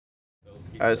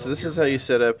Alright, so this is how you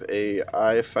set up a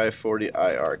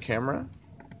I540IR camera.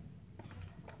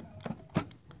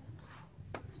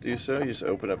 To do so, you just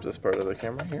open up this part of the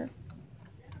camera here.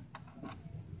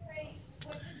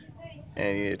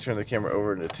 And you turn the camera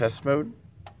over into test mode.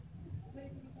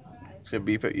 It's going to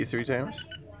beep at you 3 times.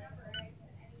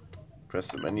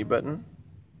 Press the menu button.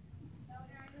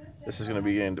 This is going to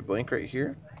begin to blink right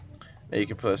here. Now you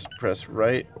can press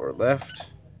right or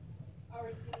left.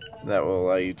 That will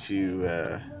allow you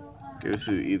to go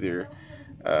through either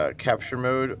capture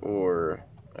mode or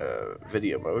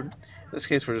video mode. In this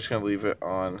case, we're just going to leave it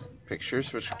on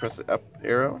pictures. We're just going to press the up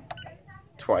arrow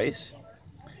twice.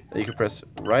 Then you can press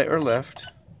right or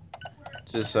left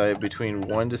to decide between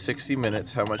 1 to 60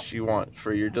 minutes how much you want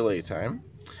for your delay time.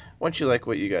 Once you like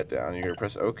what you got down, you're going to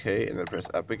press OK and then press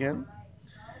up again.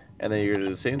 And then you're going to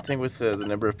do the same thing with the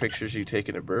number of pictures you take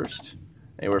in a burst.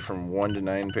 Anywhere from 1 to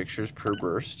 9 pictures per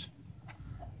burst.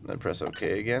 And then press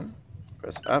OK again.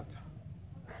 Press up.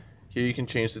 Here you can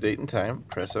change the date and time.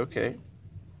 Press OK.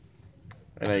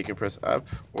 And now you can press up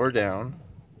or down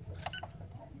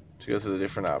to go through the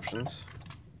different options,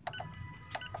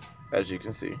 as you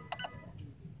can see.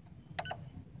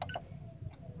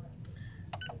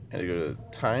 And to go to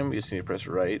time, you just need to press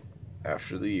right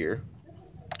after the year.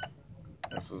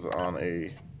 This is on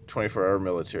a 24-hour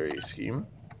military scheme.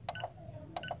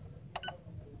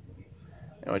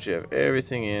 And once you have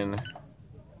everything in,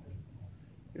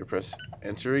 you press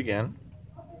enter again,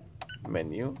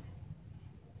 menu,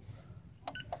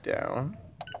 down,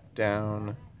 down,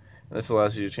 and this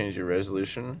allows you to change your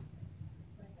resolution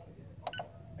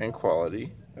and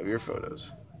quality of your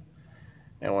photos.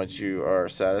 And once you are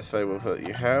satisfied with what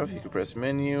you have, you can press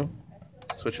menu,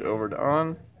 switch it over to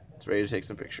on. It's ready to take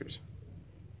some pictures.